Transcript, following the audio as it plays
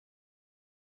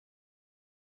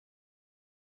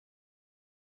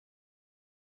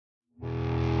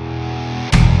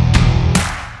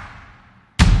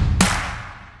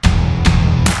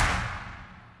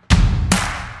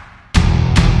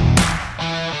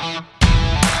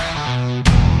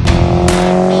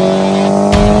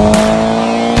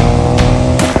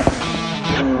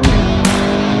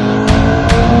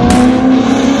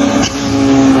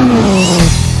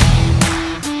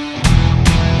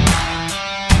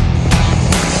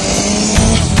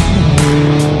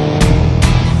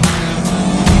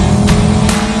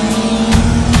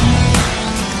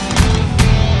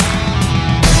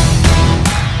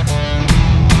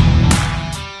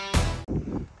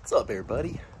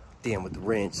Dan with the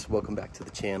wrench. Welcome back to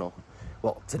the channel.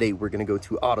 Well, today we're gonna go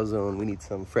to AutoZone. We need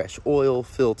some fresh oil,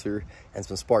 filter, and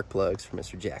some spark plugs for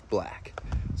Mr. Jack Black.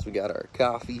 So we got our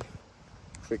coffee,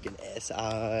 freaking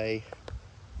SI,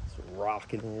 just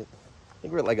rocking it. I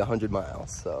think we're at like 100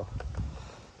 miles, so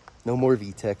no more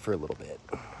VTEC for a little bit.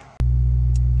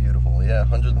 Beautiful, yeah,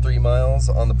 103 miles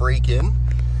on the break-in.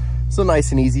 So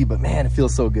nice and easy, but man, it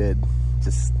feels so good.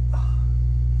 Just,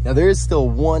 now there is still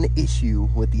one issue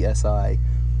with the SI.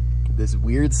 This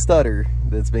weird stutter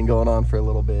that's been going on for a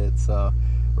little bit, so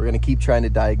we're gonna keep trying to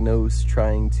diagnose,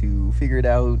 trying to figure it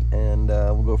out, and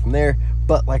we'll go from there.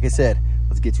 But like I said,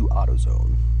 let's get to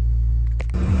AutoZone.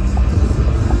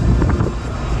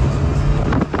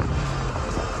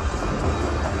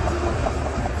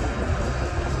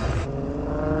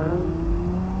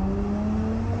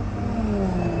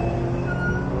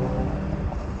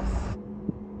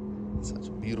 Such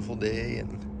a beautiful day,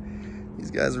 and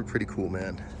these guys are pretty cool,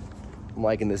 man. I'm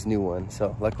liking this new one.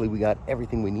 So luckily we got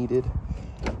everything we needed.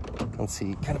 Let's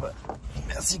see, kind of a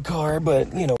messy car,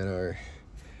 but you know. Our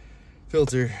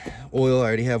filter oil, I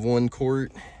already have 1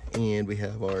 quart, and we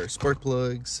have our spark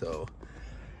plugs, so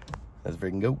let's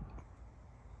freaking go.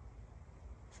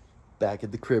 Back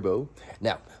at the cribbo.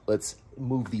 Now, let's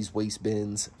move these waste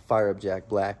bins, fire up Jack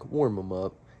Black, warm them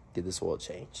up, get this oil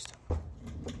changed.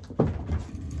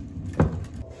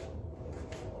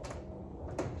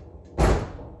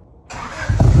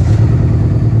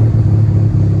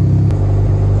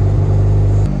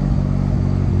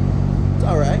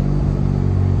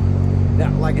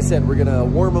 Like I said, we're gonna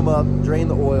warm them up, drain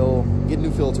the oil, get a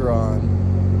new filter on,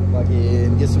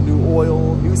 fucking get some new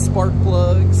oil, new spark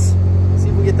plugs, see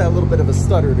if we get that little bit of a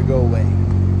stutter to go away.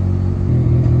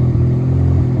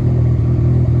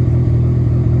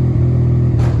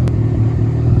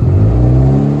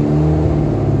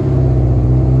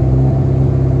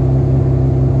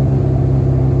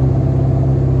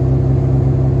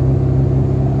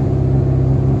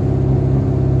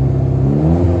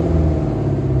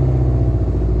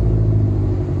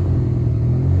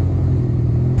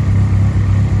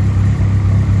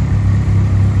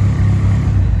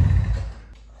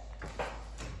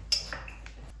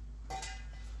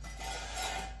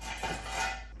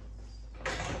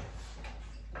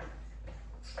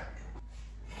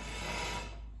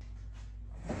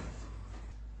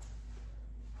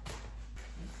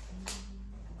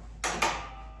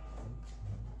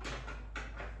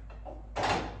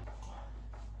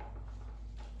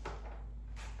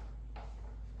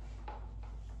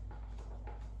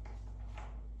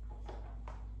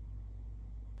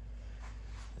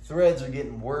 Threads are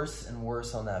getting worse and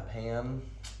worse on that pan.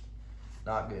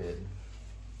 Not good.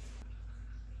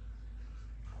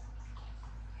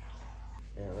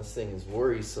 Yeah, this thing is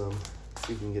worrisome. Let's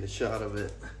see if we can get a shot of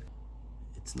it.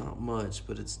 It's not much,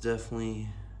 but it's definitely...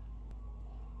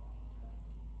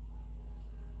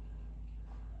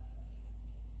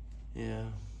 yeah.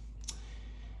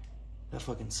 That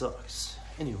fucking sucks.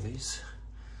 Anyways.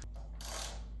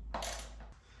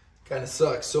 Kind of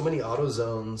sucks. So many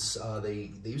AutoZones,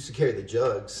 they used to carry the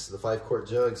jugs, the 5-quart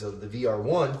jugs of the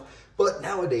VR1, but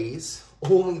nowadays,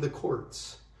 only the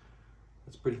quarts.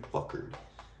 That's pretty fuckered.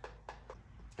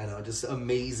 I know, just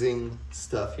amazing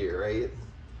stuff here, right?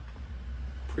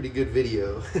 Pretty good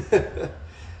video.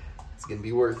 It's gonna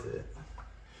be worth it.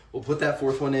 We'll put that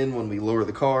 4th one in when we lower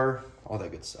the car, all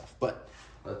that good stuff. But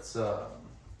let's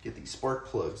get these spark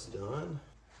plugs done.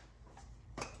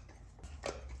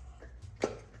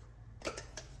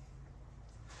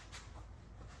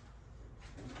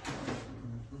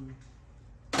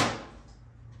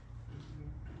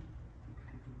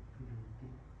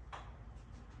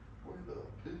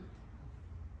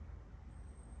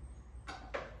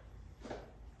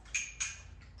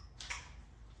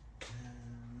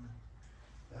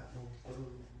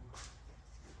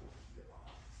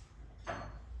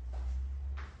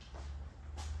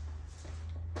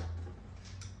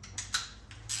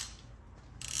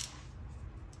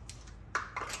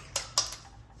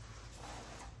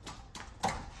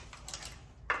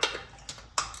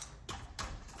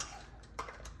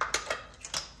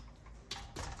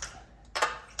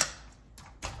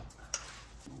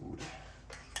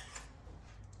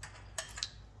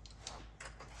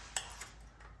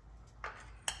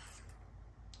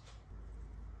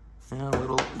 Yeah,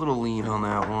 a little lean on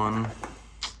that one.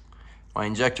 My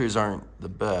injectors aren't the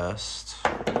best.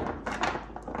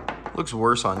 Looks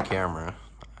worse on camera.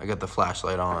 I got the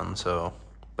flashlight on, so.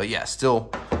 But yeah, still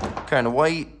kind of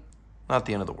white. Not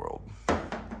the end of the world.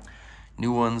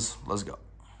 New ones, let's go.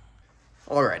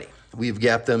 Alrighty, we've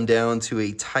gapped them down to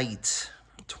a tight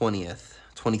 20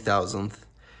 thousandth.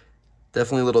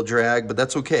 Definitely a little drag, but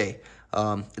that's okay.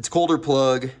 It's a colder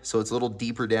plug, so it's a little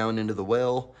deeper down into the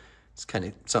well. It's kind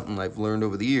of something I've learned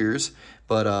over the years.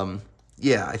 But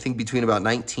yeah, I think between about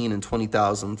 19 and 20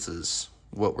 thousandths is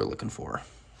what we're looking for.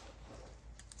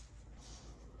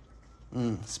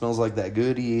 Smells like that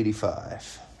good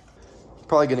E85.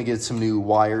 Probably gonna get some new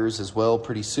wires as well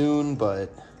pretty soon,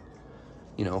 but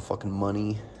you know, fucking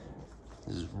money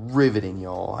is riveting,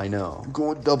 y'all. I know. I'm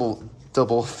going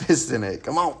double fist in it.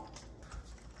 Come on.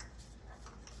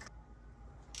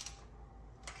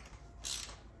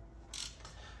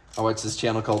 I watch this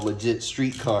channel called Legit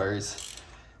Street Cars.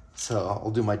 So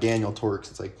I'll do my Daniel torques.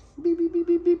 It's like beep, beep, beep,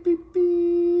 beep, beep, beep,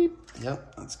 beep.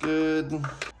 Yep, that's good.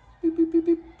 Beep, beep, beep,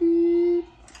 beep, beep.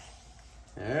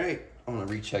 All right, I'm gonna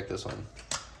recheck this one.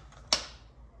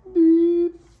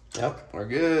 Beep. Yep, we're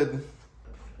good.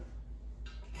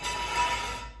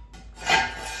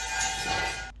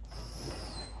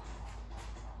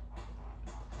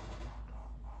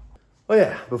 Oh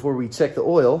yeah, before we check the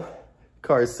oil,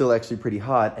 car is still actually pretty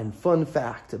hot. And fun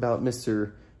fact about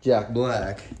Mr. Jack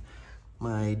Black,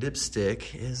 my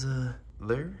dipstick is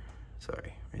there.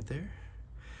 Sorry, right there.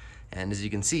 And as you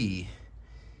can see,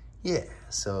 yeah,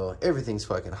 so everything's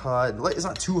fucking hot. It's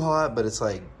not too hot, but it's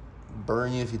like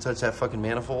burn you if you touch that fucking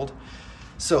manifold.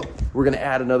 So we're gonna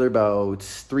add another about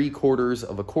 3/4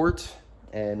 of a quart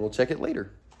and we'll check it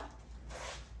later.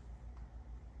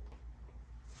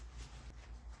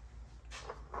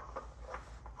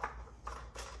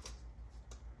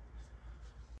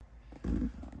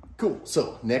 Cool,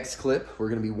 so next clip, we're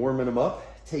gonna be warming him up,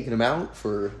 taking him out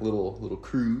for a little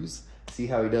cruise, see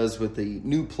how he does with the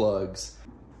new plugs.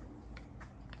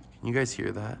 Can you guys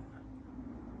hear that?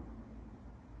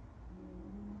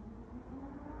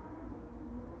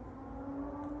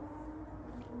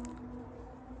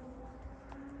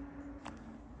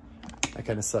 That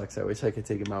kind of sucks. I wish I could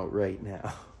take him out right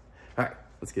now. All right,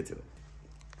 let's get to it.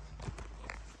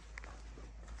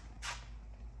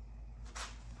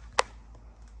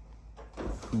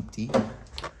 Hoopty.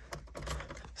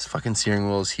 This fucking steering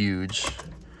wheel is huge.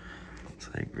 It's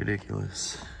like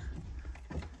ridiculous.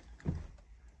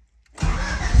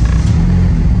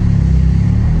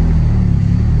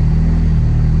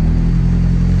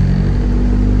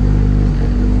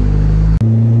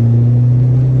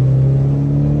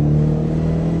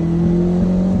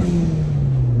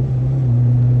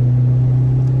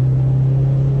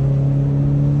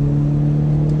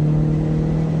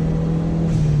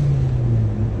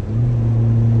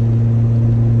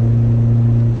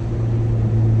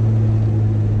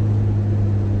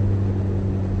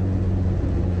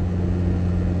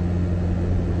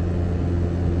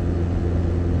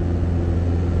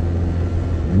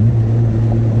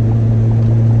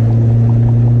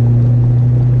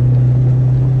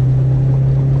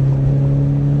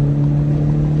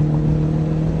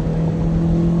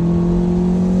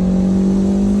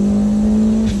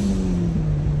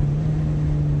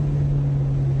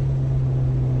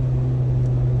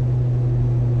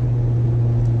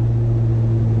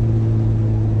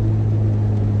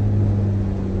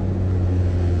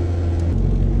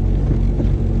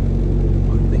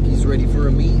 Ready for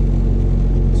a meet.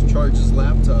 Let's charge his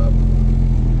laptop.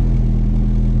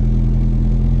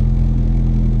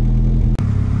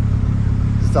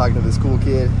 Just talking to this cool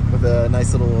kid with a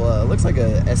nice little, looks like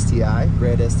a STI,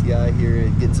 red STI here,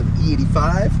 getting some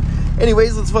E85.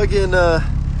 Anyways, let's fucking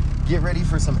get ready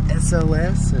for some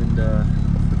SLS and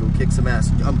hopefully go kick some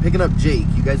ass. I'm picking up Jake.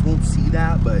 You guys won't see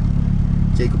that, but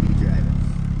Jake will be driving.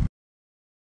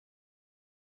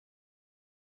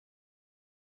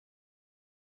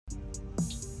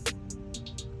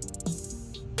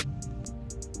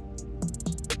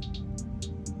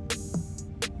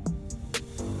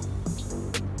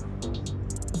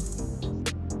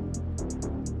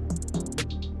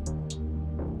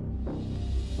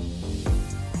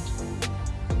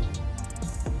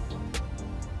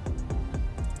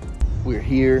 We're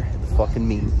here at the fucking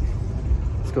meet.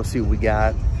 Let's go see what we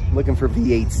got. Looking for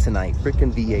V8s tonight.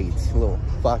 Freaking V8s. A little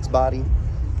Fox body.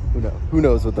 Who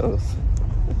knows with those?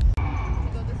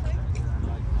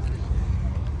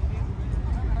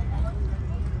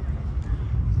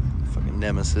 Fucking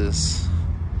Nemesis.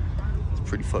 It's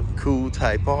pretty fucking cool.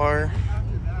 Type R.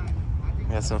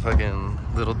 Got some fucking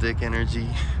little dick energy.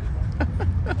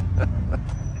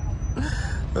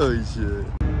 Oh shit.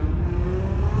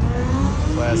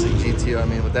 Classic GTO, I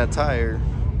mean, with that tire.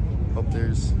 Hope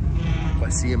there's, if I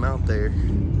see him out there.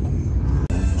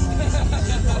 Oh,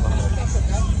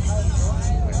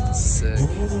 sick.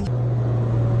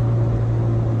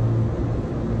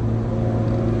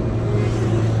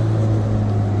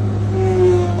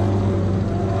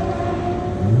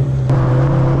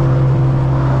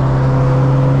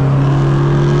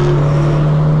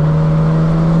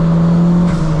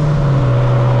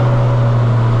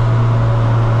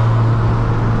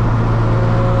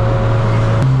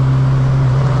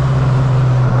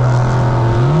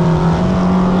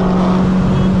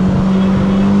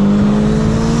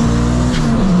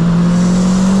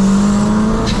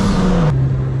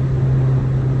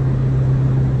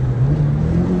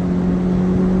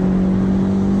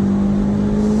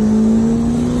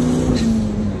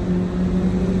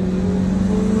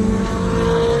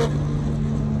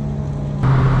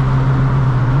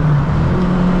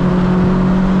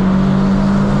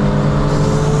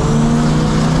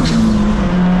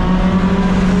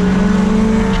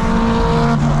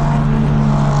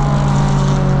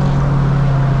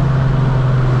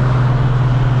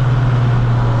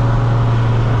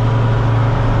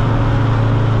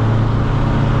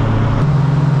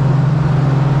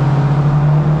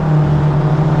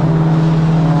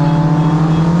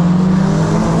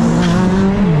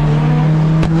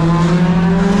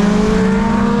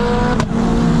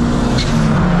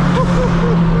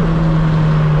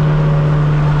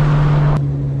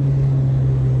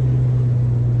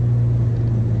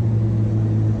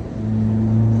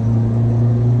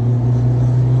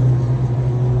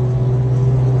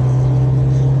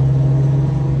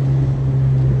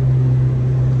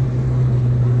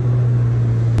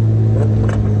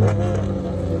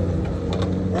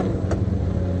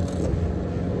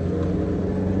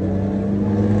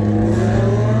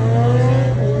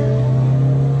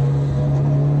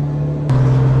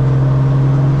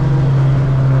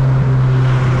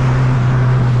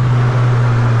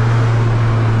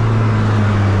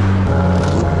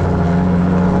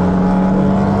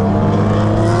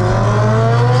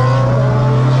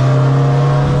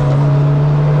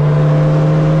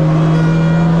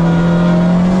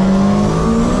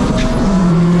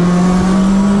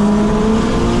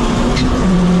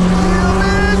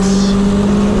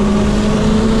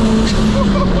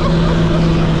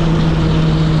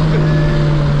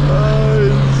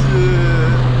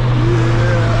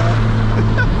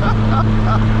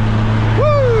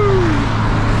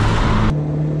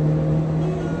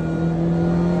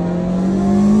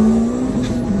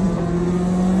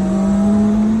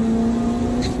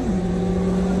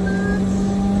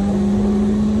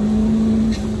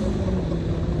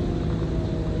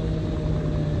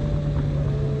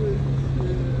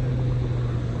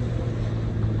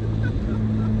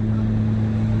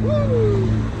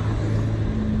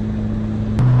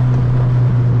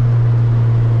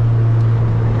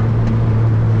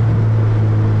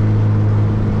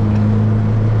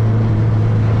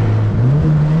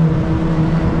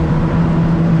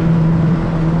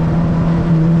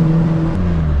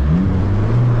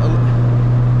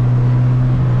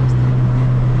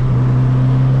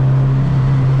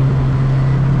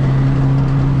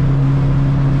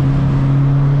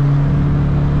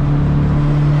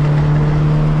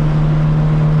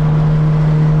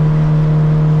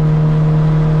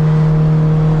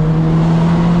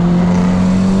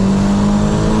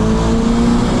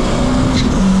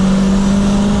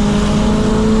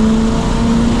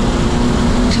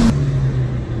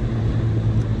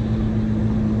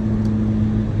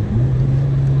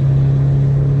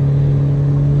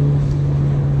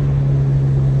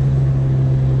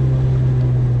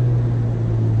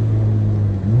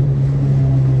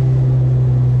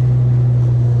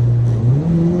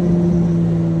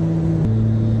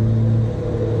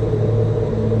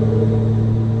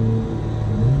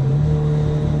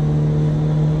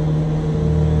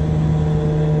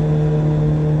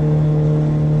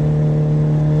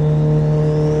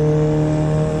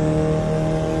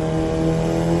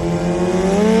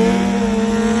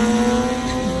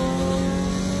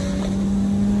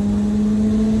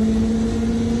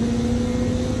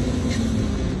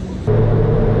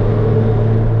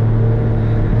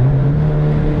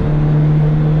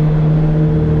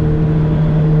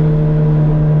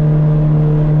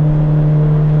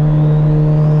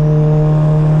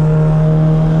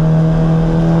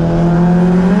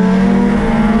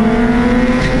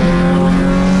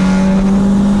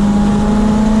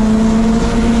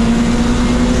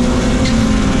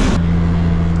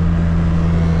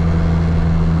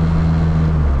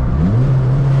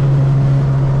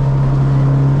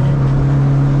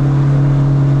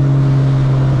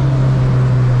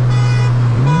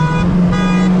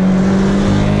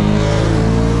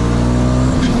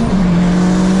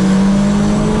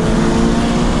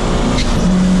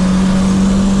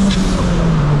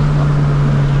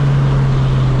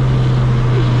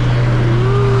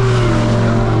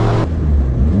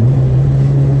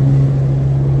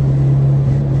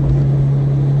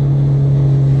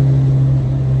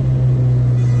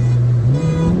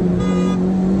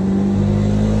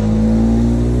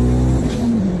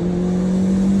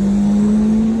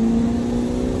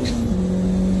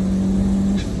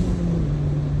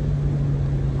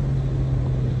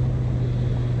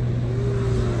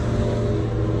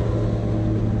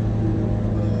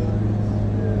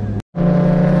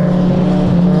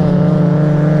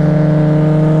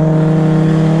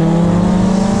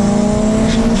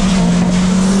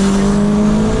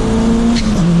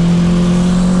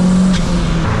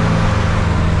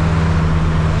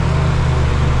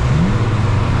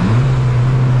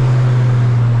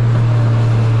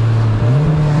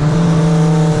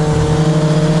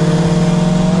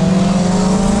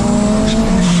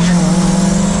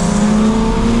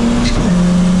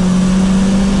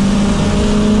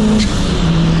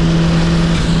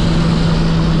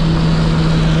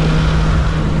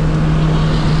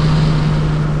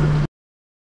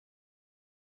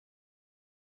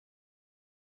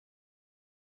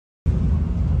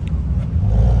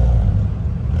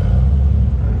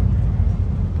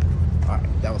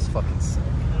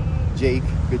 Jake,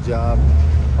 good job.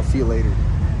 I'll see you later.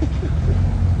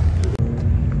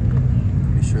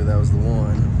 Pretty sure that was the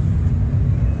one.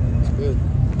 It's good.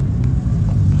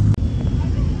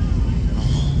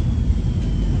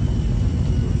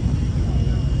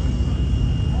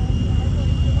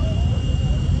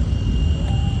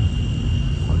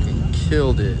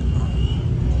 Killed it.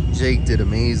 Jake did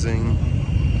amazing.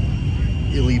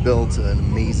 Illy built an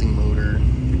amazing motor.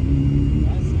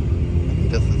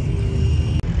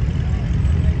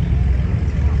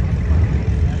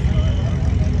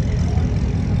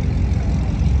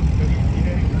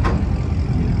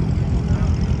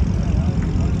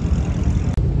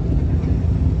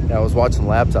 Yeah, I was watching the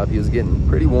laptop. He was getting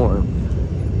pretty warm,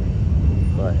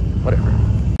 but whatever.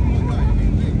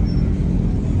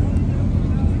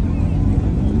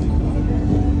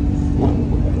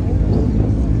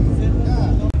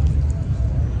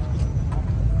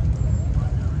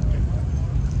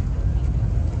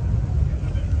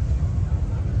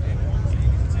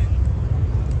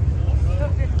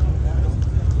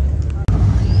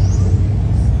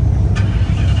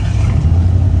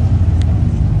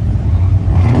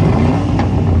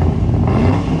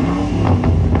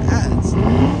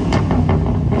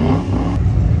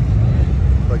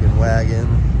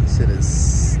 Shit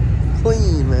is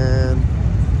clean, man.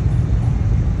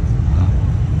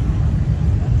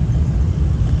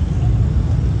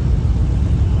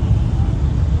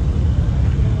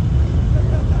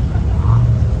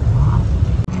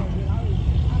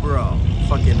 Bro,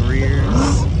 fucking rears.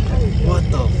 What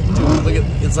the dude? Look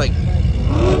at, it's like,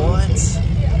 what?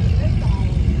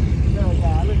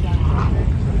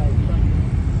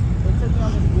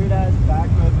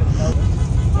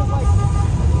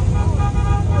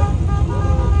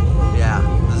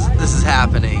 This is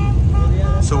happening.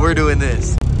 So we're doing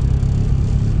this.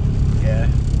 Yeah,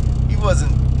 he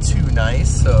wasn't too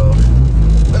nice, so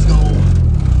let's go.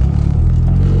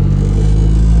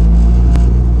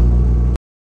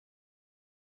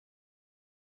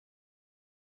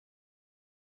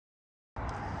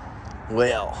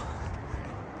 Well,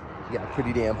 it got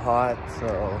pretty damn hot,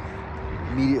 so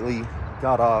immediately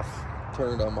got off,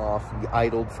 turned them off,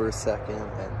 idled for a second,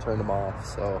 and turned them off,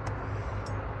 so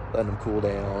letting them cool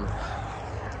down.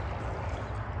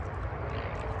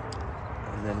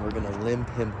 And then we're gonna limp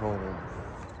him home.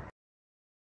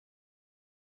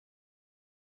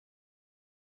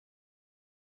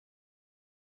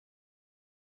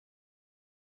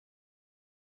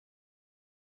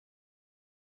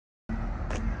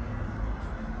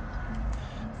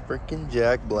 Frickin'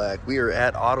 Jack Black. We are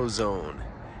at AutoZone.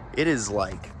 It is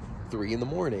like 3 in the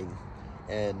morning.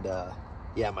 And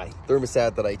yeah, my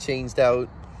thermostat that I changed out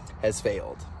has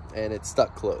failed and it's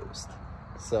stuck closed.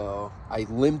 So I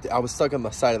was stuck on the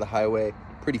side of the highway.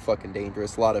 Pretty fucking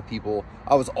dangerous. A lot of people.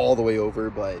 I was all the way over,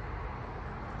 but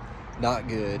not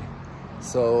good.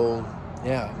 So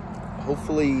yeah,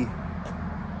 hopefully,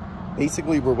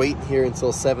 basically we're waiting here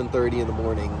until 7:30 in the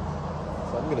morning.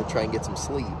 So I'm gonna try and get some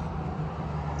sleep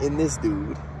in this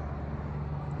dude.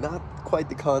 Not quite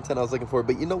the content I was looking for,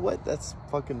 but you know what? That's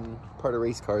fucking part of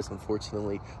race cars,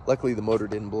 unfortunately. Luckily the motor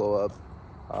didn't blow up.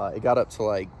 It got up to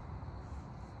like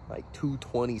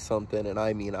 220 something, and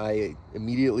I mean, I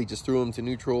immediately just threw him to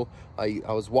neutral. I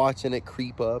was watching it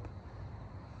creep up,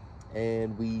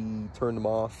 and we turned him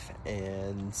off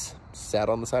and sat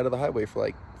on the side of the highway for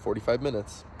like 45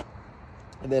 minutes.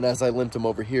 And then as I limped him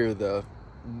over here, the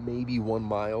maybe 1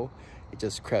 mile, it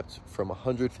just crept from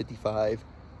 155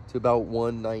 to about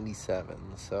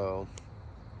 197. So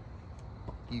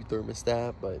you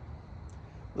thermostat, but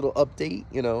little update,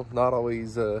 you know, not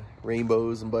always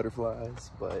rainbows and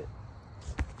butterflies, but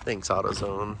thanks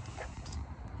AutoZone.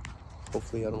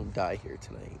 Hopefully I don't die here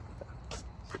tonight.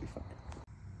 Should be fine.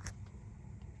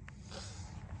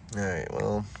 All right,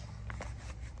 well,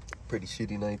 pretty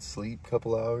shitty night's sleep,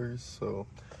 couple hours, so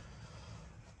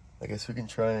I guess we can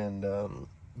try and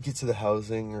get to the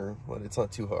housing, or what, it's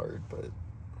not too hard, but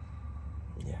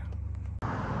yeah.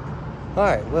 All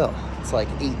right, well, it's like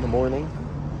 8 in the morning.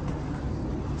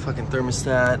 Fucking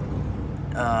thermostat,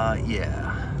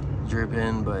 yeah,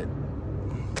 dripping, but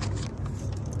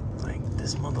like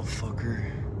this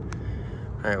motherfucker.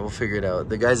 All right, we'll figure it out.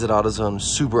 The guys at AutoZone,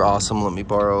 super awesome, let me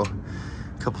borrow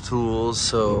a couple tools,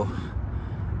 so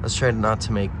let's try not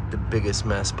to make the biggest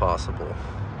mess possible.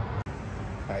 All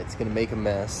right, it's gonna make a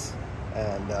mess,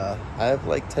 and I have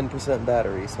like 10%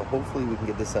 battery, so hopefully we can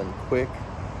get this done quick,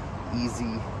 easy,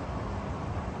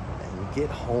 and get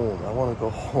home. I wanna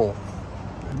go home.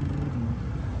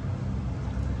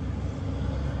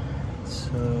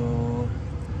 So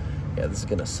yeah, this is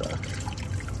gonna suck.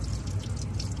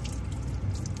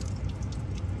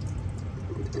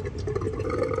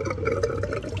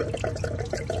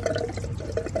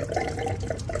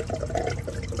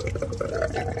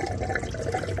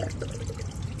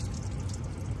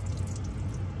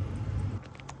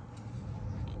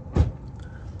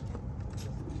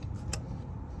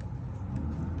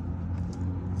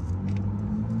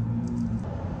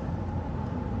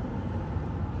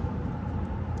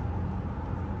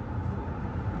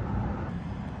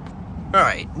 All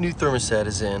right, new thermostat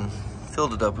is in.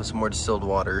 Filled it up with some more distilled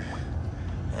water.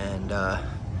 And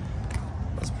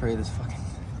let's pray this fucking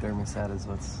thermostat is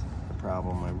what's the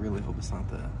problem. I really hope it's not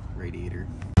the radiator.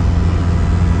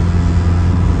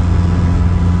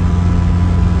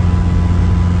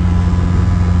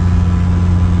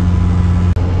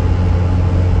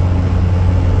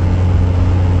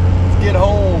 Let's get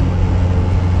home.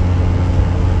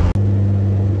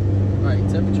 All right,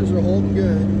 temperatures are holding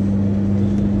good.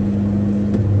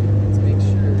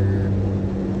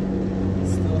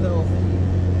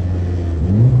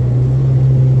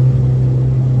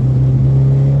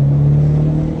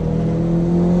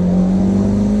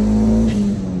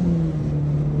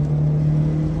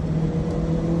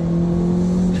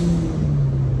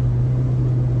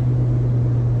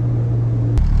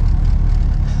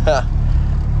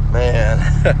 Man,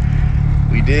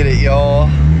 we did it, y'all.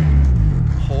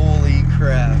 Holy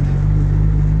crap.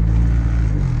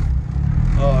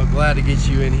 Oh, glad to get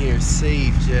you in here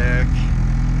safe, Jack.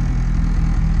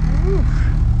 Whew.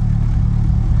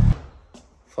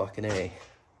 Fucking A.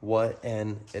 What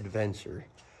an adventure.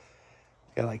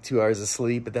 Got like 2 hours of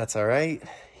sleep, but that's all right.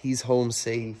 He's home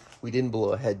safe. We didn't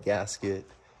blow a head gasket.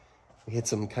 We hit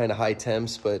some kind of high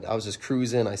temps, but I was just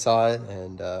cruising. I saw it,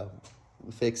 and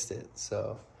we fixed it,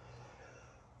 so.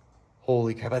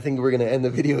 Holy crap, I think we're gonna end the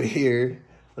video here.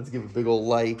 Let's give a big old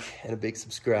like and a big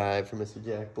subscribe for Mr.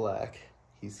 Jack Black.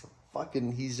 This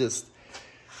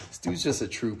dude's just a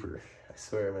trooper. I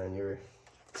swear, man,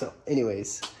 So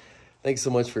anyways, thanks so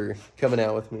much for coming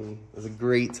out with me. It was a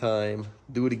great time.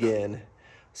 Do it again.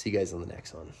 See you guys on the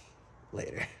next one.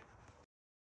 Later.